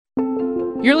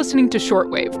You're listening to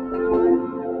Shortwave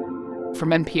from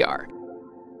NPR.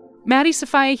 Maddie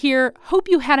Sofia here. Hope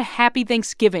you had a happy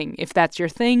Thanksgiving, if that's your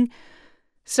thing.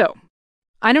 So,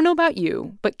 I don't know about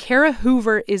you, but Kara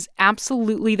Hoover is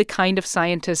absolutely the kind of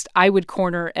scientist I would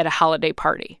corner at a holiday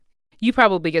party. You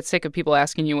probably get sick of people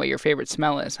asking you what your favorite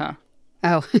smell is, huh?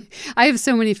 Oh, I have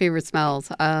so many favorite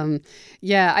smells.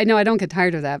 Yeah, I know I don't get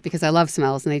tired of that because I love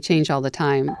smells and they change all the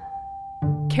time.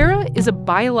 Kara is a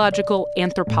biological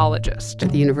anthropologist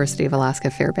At the University of Alaska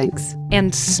Fairbanks.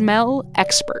 And smell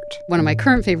expert. One of my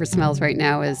current favorite smells right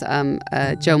now is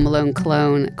a Joe Malone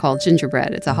cologne called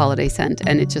Gingerbread. It's a holiday scent,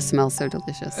 and it just smells so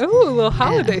delicious. Ooh, a little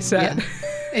holiday scent.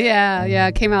 Yeah. Yeah,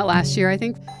 it came out last year, I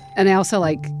think. And I also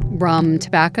like Rum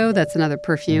Tobacco. That's another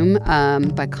perfume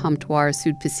by Comptoir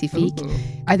Sud Pacifique. Ooh.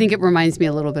 I think it reminds me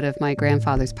a little bit of my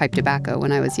grandfather's pipe tobacco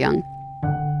when I was young.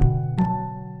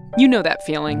 You know that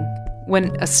feeling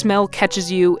when a smell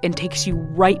catches you and takes you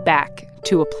right back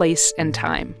to a place and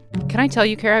time. Can I tell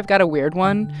you, Kara, I've got a weird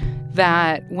one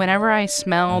that whenever I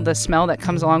smell the smell that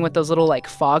comes along with those little, like,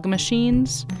 fog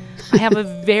machines, I have a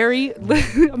very,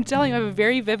 I'm telling you, I have a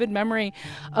very vivid memory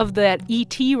of that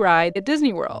E.T. ride at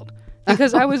Disney World.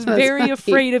 Because I was very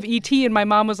afraid of E.T., and my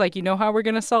mom was like, you know how we're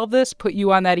going to solve this? Put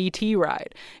you on that E.T.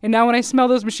 ride. And now when I smell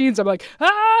those machines, I'm like,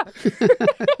 ah!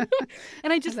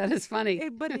 And I just... That is funny.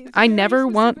 I never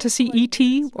want to see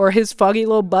E.T. or his foggy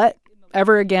little butt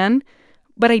ever again.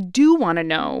 But I do want to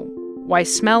know why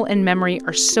smell and memory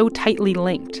are so tightly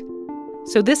linked.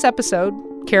 So this episode,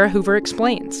 Kara Hoover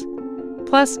explains.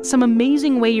 Plus, some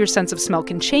amazing way your sense of smell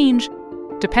can change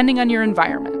depending on your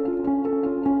environment.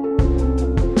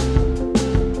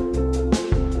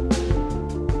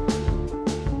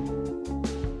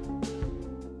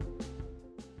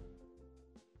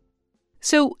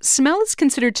 So, smell is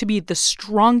considered to be the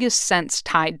strongest sense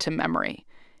tied to memory.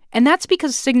 And that's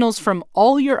because signals from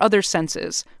all your other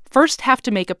senses first have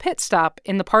to make a pit stop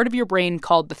in the part of your brain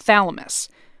called the thalamus,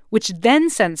 which then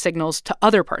sends signals to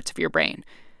other parts of your brain,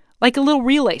 like a little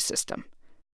relay system.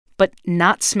 But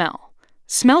not smell.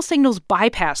 Smell signals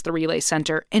bypass the relay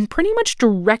center and pretty much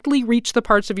directly reach the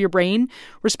parts of your brain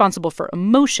responsible for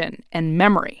emotion and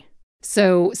memory.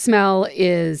 So smell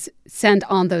is sent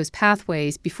on those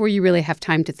pathways before you really have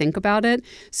time to think about it.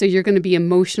 So you're going to be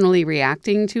emotionally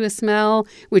reacting to a smell,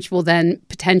 which will then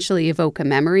potentially evoke a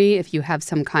memory if you have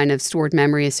some kind of stored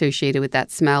memory associated with that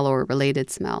smell or a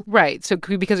related smell. Right. So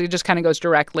because it just kind of goes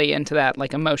directly into that,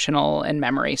 like, emotional and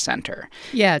memory center.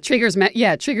 Yeah, it triggers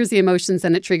the emotions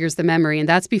and it triggers the memory. And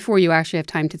that's before you actually have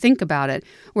time to think about it.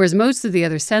 Whereas most of the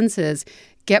other senses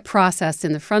get processed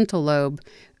in the frontal lobe.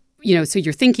 So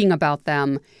you're thinking about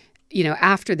them,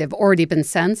 after they've already been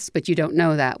sensed, but you don't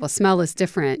know that. Well, smell is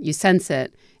different. You sense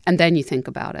it, and then you think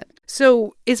about it.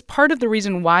 So is part of the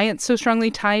reason why it's so strongly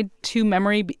tied to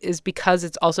memory is because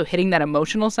it's also hitting that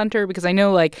emotional center? Because I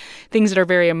know, like, things that are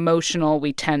very emotional,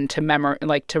 we tend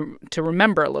to to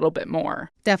remember a little bit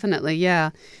more. Definitely, yeah.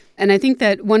 And I think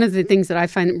that one of the things that I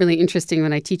find really interesting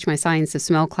when I teach my science of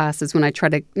smell classes, when I try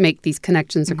to make these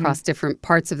connections across different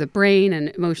parts of the brain and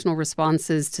emotional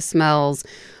responses to smells,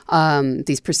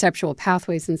 these perceptual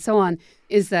pathways and so on,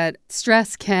 is that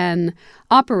stress can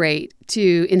operate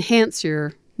to enhance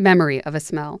your memory of a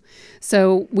smell.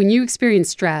 So when you experience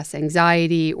stress,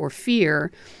 anxiety, or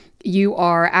fear, you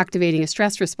are activating a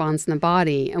stress response in the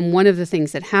body. And one of the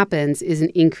things that happens is an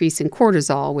increase in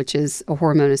cortisol, which is a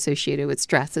hormone associated with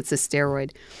stress. It's a steroid.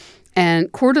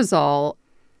 And cortisol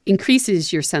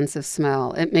increases your sense of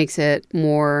smell. It makes it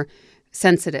more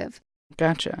sensitive.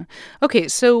 Gotcha. Okay,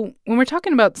 so when we're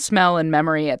talking about smell and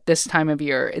memory at this time of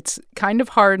year, it's kind of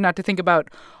hard not to think about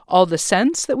all the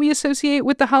scents that we associate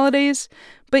with the holidays.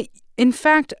 But in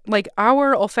fact, like,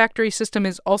 our olfactory system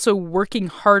is also working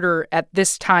harder at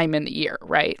this time in the year,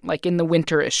 right? Like in the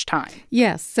winterish time.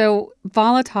 Yes. So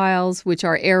volatiles, which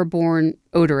are airborne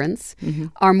odorants,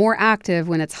 are more active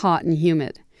when it's hot and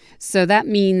humid. So that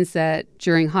means that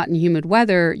during hot and humid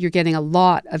weather, you're getting a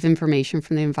lot of information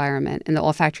from the environment, and the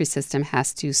olfactory system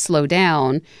has to slow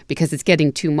down because it's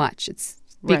getting too much. It's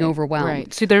being overwhelmed.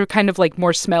 Right. So there are kind of like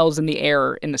more smells in the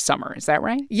air in the summer. Is that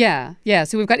right? Yeah.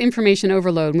 So we've got information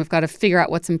overload, and we've got to figure out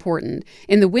what's important.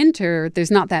 In the winter, there's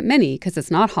not that many because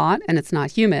it's not hot and it's not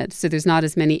humid. So there's not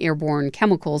as many airborne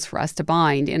chemicals for us to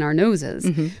bind in our noses.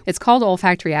 It's called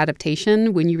olfactory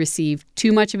adaptation. When you receive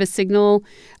too much of a signal,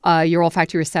 your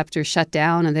olfactory receptors shut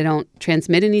down and they don't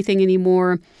transmit anything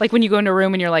anymore. Like when you go into a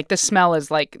room and you're like, this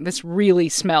really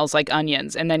smells like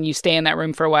onions. And then you stay in that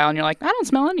room for a while and you're like, I don't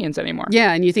smell onions anymore. Yeah,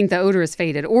 Yeah, and you think the odor is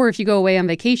faded. Or if you go away on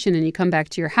vacation and you come back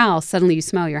to your house, suddenly you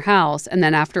smell your house, and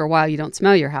then after a while you don't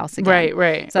smell your house again.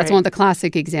 Right. So that's one of the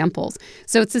classic examples.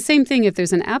 So it's the same thing. If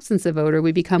there's an absence of odor,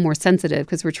 we become more sensitive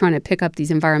because we're trying to pick up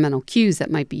these environmental cues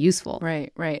that might be useful.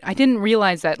 Right. I didn't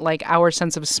realize that like our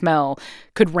sense of smell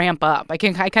could ramp up. I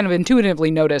kind of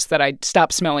intuitively notice that I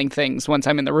stop smelling things once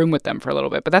I'm in the room with them for a little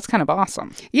bit, but that's kind of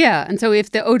awesome. Yeah, and so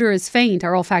if the odor is faint,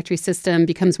 our olfactory system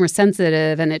becomes more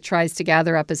sensitive and it tries to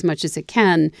gather up as much as it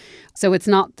can. So it's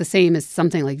not the same as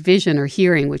something like vision or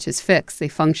hearing, which is fixed. They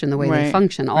function the way they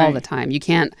function all the time. You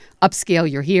can't upscale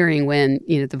your hearing when,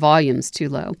 the volume's too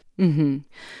low. Mm-hmm.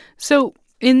 So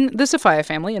in the Sophia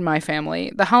family, in my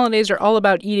family, the holidays are all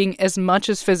about eating as much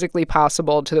as physically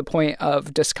possible to the point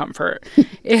of discomfort.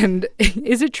 And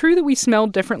is it true that we smell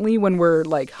differently when we're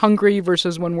like hungry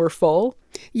versus when we're full?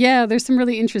 Yeah, there's some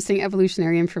really interesting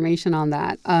evolutionary information on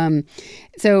that. And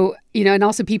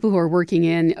also people who are working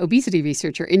in obesity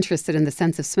research are interested in the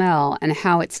sense of smell and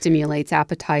how it stimulates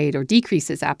appetite or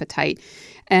decreases appetite.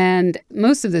 And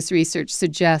most of this research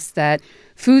suggests that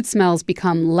food smells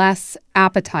become less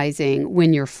appetizing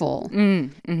when you're full.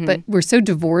 Mm-hmm. But we're so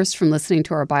divorced from listening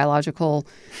to our biological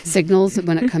signals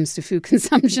when it comes to food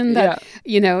consumption that,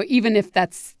 even if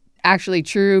that's actually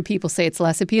true, people say it's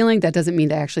less appealing. That doesn't mean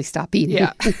they actually stop eating.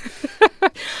 Yeah.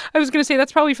 I was going to say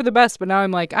that's probably for the best, but now I'm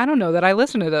like, I don't know that I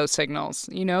listen to those signals.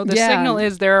 The signal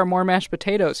is there are more mashed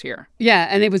potatoes here. Yeah,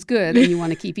 and it was good, and you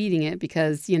want to keep eating it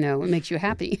because, it makes you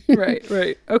happy.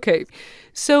 Right. Okay.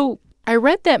 So I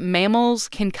read that mammals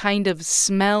can kind of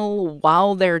smell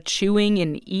while they're chewing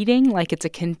and eating, like it's a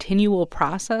continual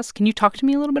process. Can you talk to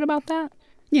me a little bit about that?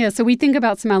 Yeah, so we think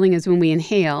about smelling as when we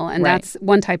inhale, and that's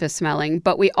one type of smelling.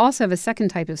 But we also have a second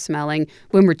type of smelling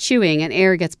when we're chewing and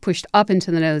air gets pushed up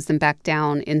into the nose and back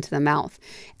down into the mouth.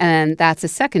 And that's a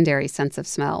secondary sense of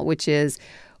smell, which is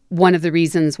one of the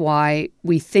reasons why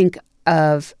we think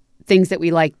of things that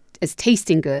we like as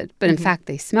tasting good, but in fact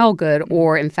they smell good,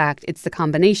 or in fact it's the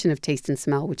combination of taste and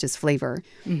smell, which is flavor.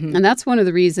 Mm-hmm. And that's one of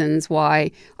the reasons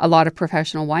why a lot of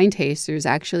professional wine tasters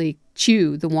actually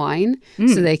chew the wine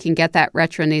so they can get that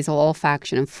retronasal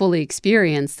olfaction and fully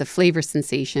experience the flavor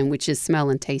sensation, which is smell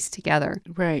and taste together.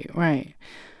 Right.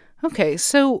 Okay,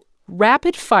 so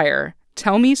rapid fire,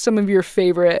 tell me some of your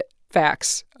favorite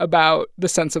facts about the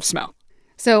sense of smell.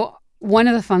 So one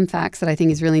of the fun facts that I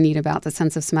think is really neat about the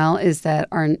sense of smell is that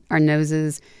our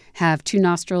noses have two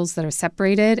nostrils that are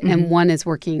separated and one is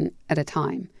working at a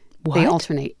time. What? They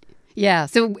alternate. Yeah,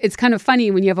 so it's kind of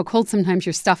funny when you have a cold, sometimes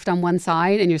you're stuffed on one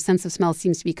side and your sense of smell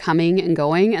seems to be coming and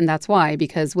going. And that's why,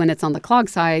 because when it's on the clogged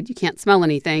side, you can't smell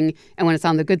anything. And when it's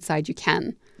on the good side, you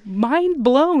can. Mind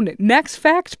blown. Next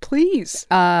fact, please.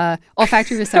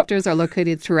 Olfactory receptors are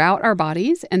located throughout our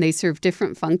bodies and they serve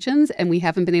different functions. And we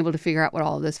haven't been able to figure out what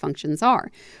all of those functions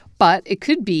are. But it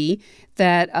could be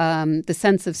that the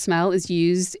sense of smell is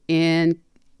used in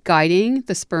guiding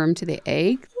the sperm to the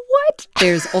egg. What?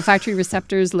 There's olfactory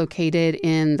receptors located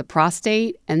in the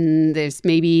prostate, and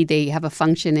maybe they have a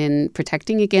function in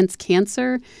protecting against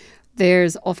cancer.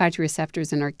 There's olfactory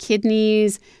receptors in our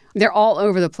kidneys. They're all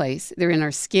over the place. They're in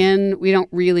our skin. We don't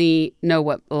really know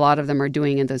what a lot of them are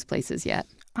doing in those places yet.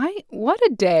 What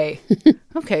a day.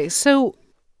 Okay, so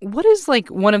what is like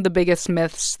one of the biggest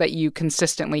myths that you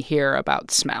consistently hear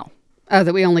about smell? Oh,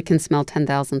 that we only can smell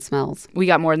 10,000 smells. We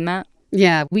got more than that?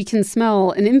 Yeah, we can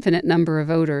smell an infinite number of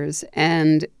odors,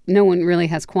 and no one really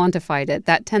has quantified it.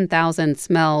 That 10,000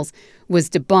 smells was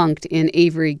debunked in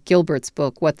Avery Gilbert's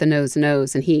book, What the Nose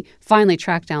Knows, and he finally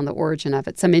tracked down the origin of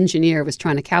it. Some engineer was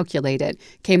trying to calculate it,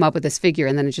 came up with this figure,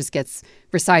 and then it just gets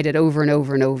recited over and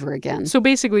over and over again. So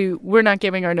basically, we're not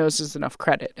giving our noses enough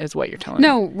credit, is what you're telling me.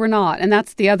 No, we're not. And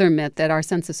that's the other myth, that our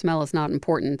sense of smell is not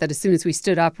important, that as soon as we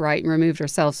stood upright and removed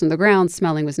ourselves from the ground,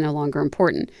 smelling was no longer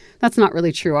important. That's not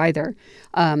really true either.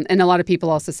 And a lot of people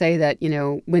also say that,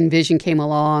 when vision came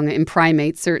along, in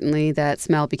primates certainly, that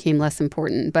smell became less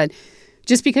important. But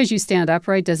just because you stand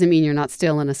upright doesn't mean you're not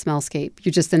still in a smellscape.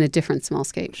 You're just in a different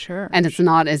smellscape. Sure. And it's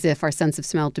not as if our sense of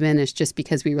smell diminished just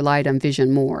because we relied on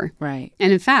vision more. Right.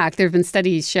 And in fact, there have been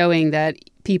studies showing that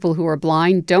people who are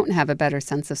blind don't have a better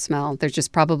sense of smell. They're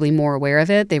just probably more aware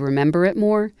of it. They remember it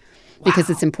more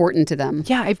because it's important to them.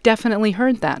 Yeah, I've definitely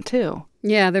heard that too.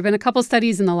 Yeah, there have been a couple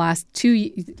studies in the last 2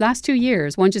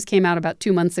 years. One just came out about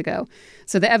 2 months ago.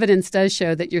 So the evidence does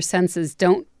show that your senses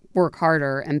don't work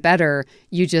harder and better.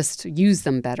 You just use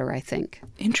them better, I think.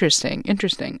 Interesting.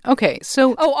 Okay,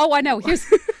 so... Oh, I know.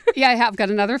 I've got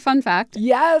another fun fact.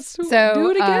 Yes, so,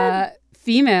 do it again.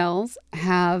 Females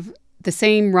have the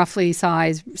same roughly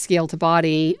size scale to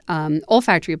body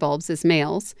olfactory bulbs as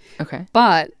males. Okay.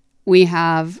 But we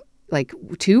have like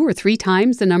 2 or 3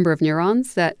 times the number of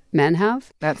neurons that men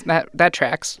have. That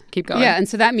tracks. Keep going. Yeah, and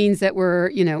so that means that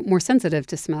we're, more sensitive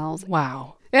to smells.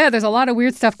 Wow. Yeah, there's a lot of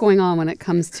weird stuff going on when it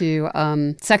comes to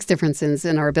sex differences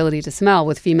in our ability to smell,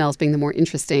 with females being the more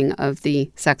interesting of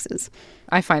the sexes.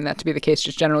 I find that to be the case,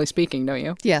 just generally speaking, don't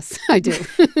you? Yes, I do.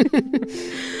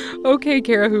 Okay,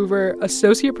 Kara Hoover,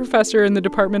 Associate Professor in the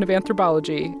Department of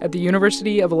Anthropology at the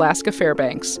University of Alaska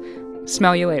Fairbanks.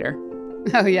 Smell you later.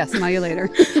 Oh, yeah, smell you later.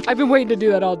 I've been waiting to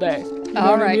do that all day. You know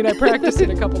all what right. I mean? I practiced it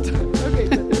a couple times. Okay,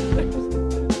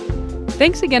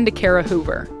 thanks again to Kara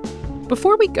Hoover.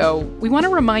 Before we go, we want to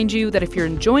remind you that if you're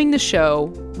enjoying the show,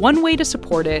 one way to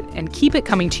support it and keep it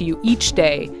coming to you each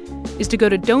day is to go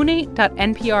to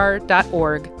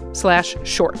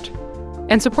donate.npr.org/short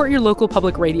and support your local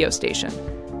public radio station.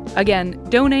 Again,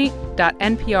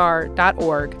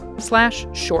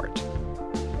 donate.npr.org/short.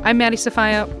 I'm Maddie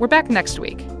Sofia. We're back next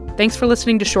week. Thanks for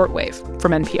listening to Shortwave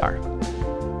from NPR.